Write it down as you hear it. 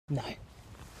No.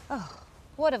 Oh,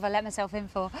 what have I let myself in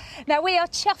for? Now, we are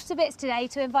chuffed to bits today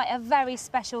to invite a very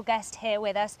special guest here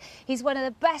with us. He's one of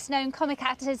the best-known comic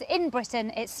actors in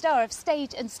Britain. It's star of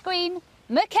stage and screen,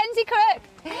 Mackenzie Crook.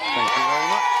 Thank you very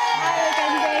much. Hi,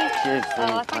 Mackenzie. Cheers.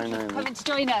 Thank you for coming to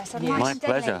join us. On My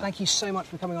pleasure. Thank you so much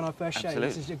for coming on our first show. Absolutely.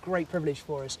 This is a great privilege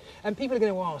for us. And people are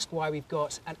going to ask why we've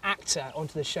got an actor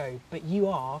onto the show, but you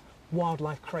are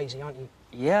wildlife crazy, aren't you?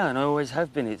 Yeah, and I always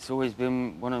have been. It's always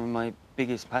been one of my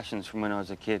biggest passions from when I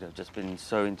was a kid. I've just been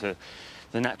so into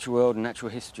the natural world and natural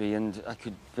history, and I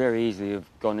could very easily have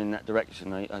gone in that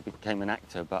direction. I became an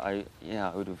actor, but I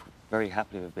would have very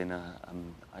happily have been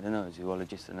I don't know, a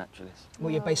zoologist, a naturalist.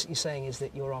 What you're basically saying is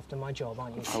that you're after my job,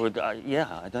 aren't you? I would,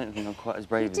 I don't think I'm quite as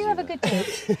brave as you. You do have a good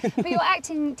talk. But your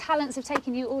acting talents have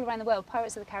taken you all around the world.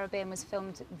 Pirates of the Caribbean was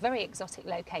filmed at very exotic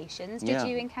locations. Did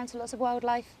you encounter lots of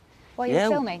wildlife while you were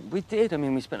filming? We did. I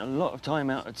mean, we spent a lot of time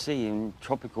out at sea in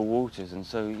tropical waters, and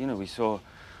so, you know, we saw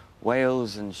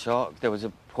whales and sharks. There was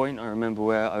a point, I remember,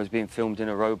 where I was being filmed in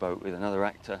a rowboat with another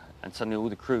actor, and suddenly all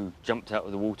the crew jumped out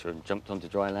of the water and jumped onto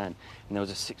dry land, and there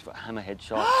was a 6-foot hammerhead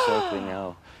shark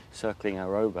circling our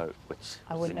rowboat, which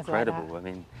was incredible. I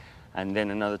mean, and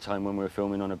then another time when we were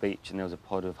filming on a beach and there was a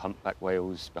pod of humpback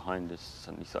whales behind us,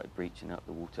 suddenly started breaching out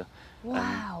the water.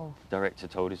 Wow. The director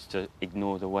told us to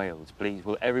ignore the whales. Please,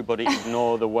 will everybody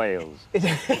ignore the whales? Which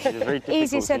is a very difficult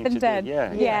Easier said than done.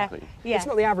 Yeah, exactly. Yeah. It's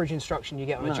not the average instruction you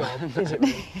get on a job, is it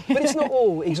really? But it's not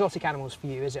all exotic animals for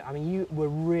you, is it? I mean, you were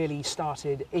really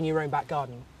started in your own back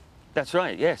garden. That's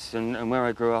right, yes. And where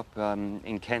I grew up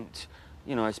in Kent,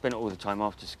 you know, I spent all the time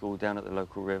after school down at the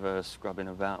local river, scrubbing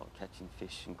about, catching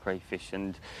fish and crayfish,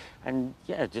 and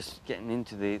yeah, just getting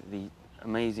into the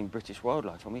amazing British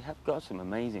wildlife. And we have got some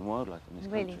amazing wildlife in this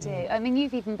country. Really do. I mean,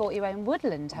 you've even bought your own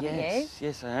woodland, haven't you?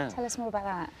 Yes, I have. Tell us more about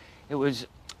that. It was,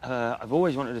 I've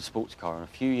always wanted a sports car, and a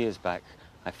few years back,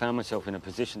 I found myself in a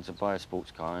position to buy a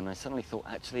sports car, and I suddenly thought,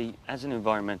 actually, as an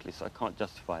environmentalist, I can't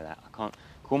justify that. I can't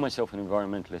call myself an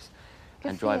environmentalist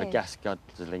and drive a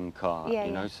gas-guzzling car,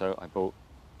 you know, so I bought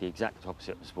the exact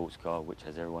opposite of a sports car, which,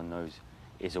 as everyone knows,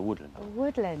 is a woodland. A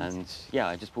woodland. And, yeah,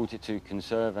 I just bought it to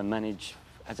conserve and manage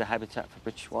as a habitat for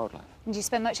British wildlife. And do you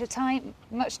spend much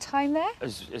time there?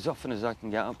 As often as I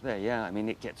can get up there, yeah. I mean,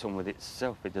 it gets on with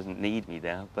itself. It doesn't need me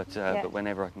there, but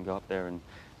whenever I can go up there and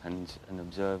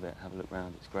observe it, have a look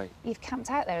around, it's great. You've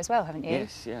camped out there as well, haven't you?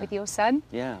 Yes, yeah. With your son?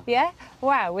 Yeah. Yeah?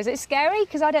 Wow, was it scary?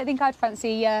 Because I don't think I'd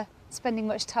fancy spending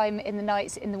much time in the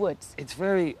nights in the woods. It's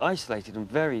very isolated and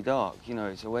very dark, you know,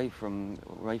 it's away from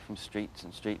streets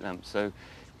and street lamps, so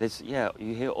there's,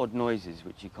 you hear odd noises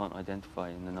which you can't identify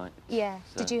in the night. Yeah.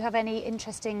 So. Did you have any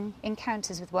interesting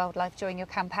encounters with wildlife during your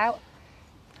camp out?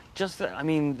 Just that, I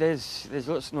mean, there's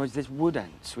lots of noise. There's wood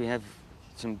ants. We have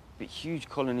some huge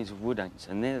colonies of wood ants,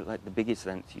 and they're like the biggest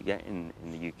ants you get in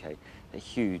the UK. They're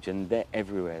huge and they're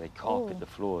everywhere. They carpet the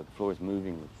floor. The floor is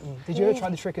moving with them. Did you ever try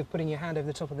the trick of putting your hand over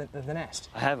the top of the nest?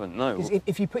 I haven't, no. Because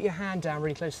if you put your hand down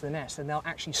really close to the nest, then they'll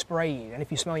actually spray you. And if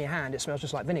you smell your hand, it smells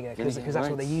just like vinegar, because that's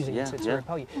what they're using to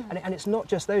repel you. And it's not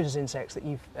just those insects that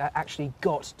you've actually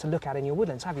got to look at in your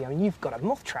woodlands, have you? I mean, you've got a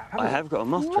moth trap, haven't you? I have got a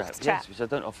moth trap, yes, which I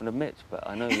don't often admit, but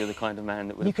I know you're the kind of man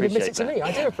that would appreciate that. You can admit it to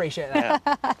me. I do appreciate that.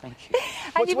 Yeah. Thank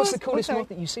you. What's the coolest moth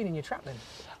that you've seen in your trap,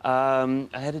 then?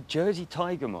 I had a Jersey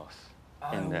tiger moth.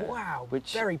 Oh, wow,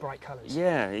 very bright colours.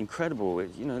 Yeah, incredible.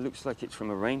 It, you know, it looks like it's from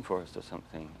a rainforest or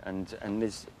something. And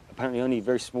there's apparently only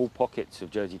very small pockets of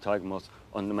Jersey tiger moths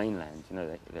on the mainland. You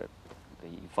know,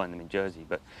 you find them in Jersey.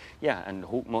 But, yeah, and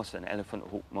hawk moth and elephant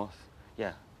hawk moth,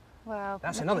 yeah. Wow.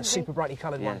 That's another super brightly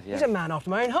coloured one. Yeah. He's a man after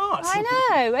my own heart. I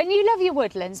know, and you love your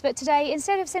woodlands, but today,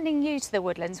 instead of sending you to the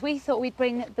woodlands, we thought we'd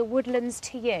bring the woodlands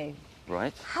to you.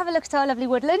 Right. Have a look at our lovely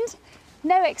woodland.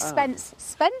 No expense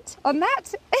spent on that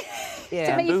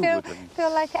to make you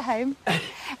feel like at home.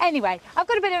 Anyway, I've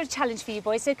got a bit of a challenge for you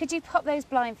boys, so could you pop those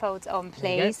blindfolds on,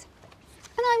 please?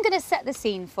 And I'm going to set the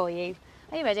scene for you.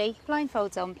 Are you ready?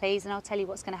 Blindfolds on, please, and I'll tell you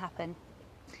what's going to happen.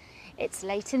 It's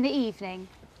late in the evening,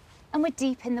 and we're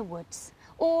deep in the woods.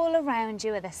 All around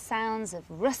you are the sounds of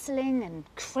rustling and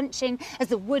crunching as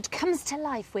the wood comes to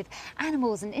life with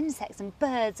animals and insects and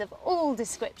birds of all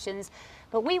descriptions.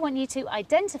 But we want you to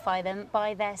identify them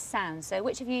by their sound. So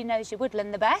which of you knows your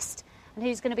woodland the best? And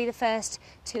who's going to be the first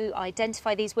to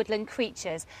identify these woodland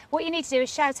creatures? What you need to do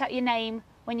is shout out your name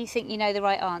when you think you know the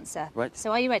right answer. Right.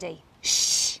 So are you ready?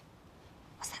 Shh!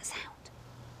 What's that sound?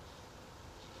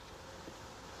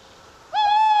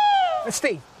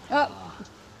 Steve. Oh.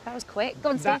 That was quick. Go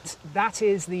on, Steve. That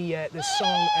is the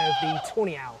song of the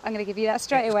tawny owl. I'm going to give you that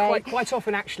straight away. Quite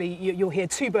often, actually, you'll hear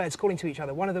two birds calling to each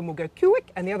other. One of them will go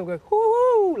coo-wick, and the other will go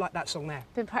hoo-hoo, like that song there.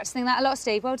 Been practising that a lot,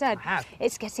 Steve. Well done. I have.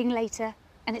 It's getting later,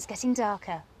 and it's getting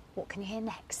darker. What can you hear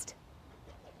next?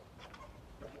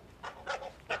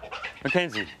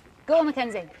 Mackenzie. Go on,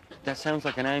 Mackenzie. That sounds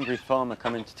like an angry farmer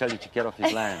coming to tell you to get off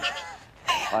his land.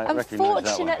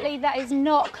 Unfortunately, that is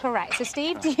not correct. So,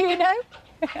 Steve, do you know?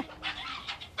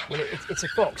 Well, it's a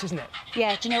fox, isn't it?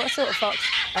 Yeah, do you know what sort of fox?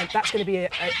 That's going to be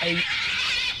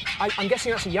I'm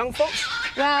guessing that's a young fox?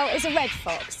 Well, it's a red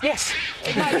fox. Yes.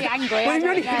 It might be angry,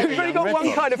 We've only got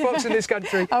one kind of fox in this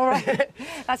country. All right,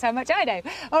 that's how much I know.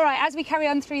 All right, as we carry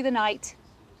on through the night,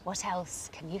 what else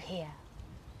can you hear?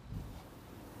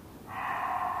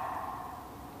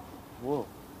 Whoa.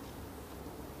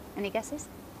 Any guesses?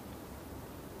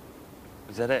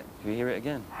 Is that it? Do we hear it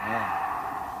again?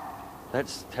 Wow.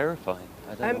 That's terrifying.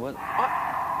 I don't know what...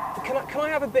 Can I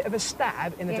have a bit of a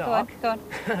stab in the dark? Go on.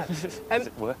 Does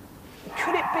it work?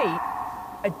 Could it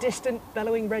be a distant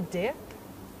bellowing red deer?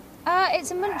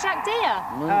 It's a muntjac deer.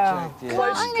 Muntjac deer.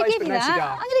 Well, I'm going to give you that.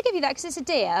 I'm going to give you that because it's a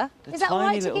deer. Is that all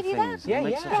right to give you that? Yeah,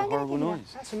 makes such a horrible noise.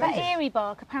 That's amazing. That eerie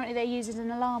bark, apparently they use as an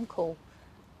alarm call.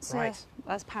 So, right.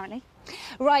 That's apparently.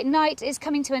 Right, night is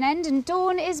coming to an end and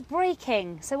dawn is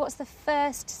breaking. So what's the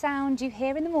first sound you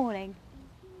hear in the morning?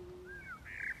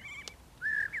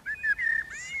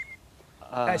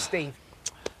 Steve.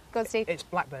 Go on, Steve. It's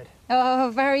blackbird.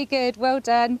 Oh, very good. Well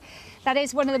done. That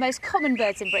is one of the most common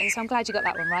birds in Britain, so I'm glad you got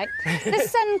that one right. The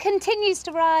sun continues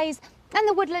to rise and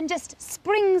the woodland just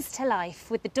springs to life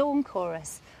with the dawn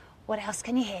chorus. What else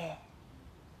can you hear?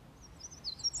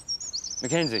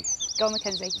 Mackenzie. Go on,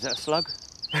 Mackenzie. Is that a slug?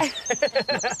 Not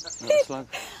a slug?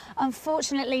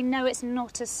 Unfortunately, no, it's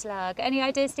not a slug. Any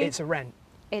ideas, Steve? It's a wren.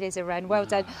 It is a wren. Well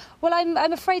done. Well,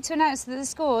 I'm afraid to announce that the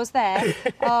scores there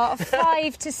are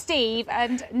 5 to Steve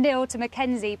and 0 to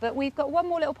Mackenzie, but we've got one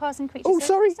more little passing creature. Oh,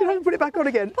 sorry. Put it back on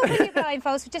again. Put on your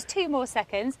blindfolds for just 2 more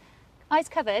seconds. Eyes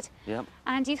covered. Yep.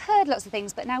 And you've heard lots of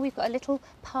things, but now we've got a little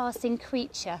passing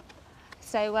creature.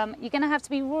 So you're going to have to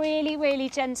be really, really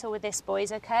gentle with this,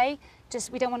 boys, OK?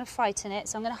 We don't want to frighten it,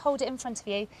 so I'm going to hold it in front of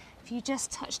you. If you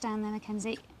just touch down there,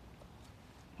 Mackenzie.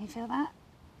 Can you feel that?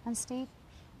 And Steve?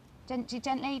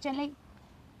 Gently.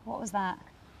 What was that?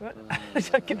 You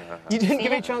didn't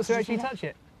give it a chance to actually touch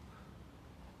it?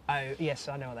 Oh, yes,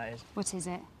 I know what that is. What is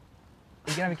it? You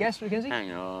going to have a guess, Mackenzie?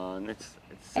 Hang on, it's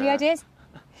Any ideas?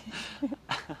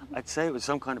 I'd say it was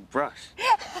some kind of brush.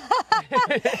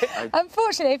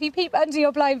 Unfortunately, if you peep under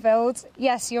your blindfolds,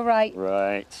 yes, you're right.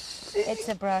 Right. It's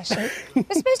a brush. We're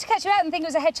supposed to catch you out and think it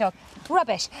was a hedgehog.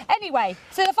 Rubbish. Anyway,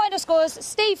 so the final scores,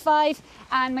 Steve 5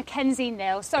 and Mackenzie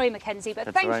 0. Sorry, Mackenzie,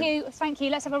 but thank you.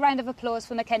 Let's have a round of applause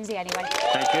for Mackenzie anyway.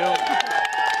 Thank you.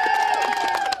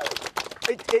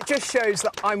 It just shows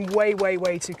that I'm way, way,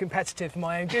 way too competitive for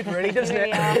my own good, really, doesn't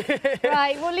it?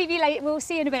 Right, we'll leave you late. We'll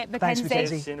see you in a bit, Mackenzie.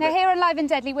 Thanks, Mackenzie. Now, here on Live and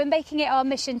Deadly, we're making it our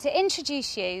mission to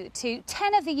introduce you to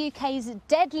 10 of the UK's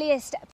deadliest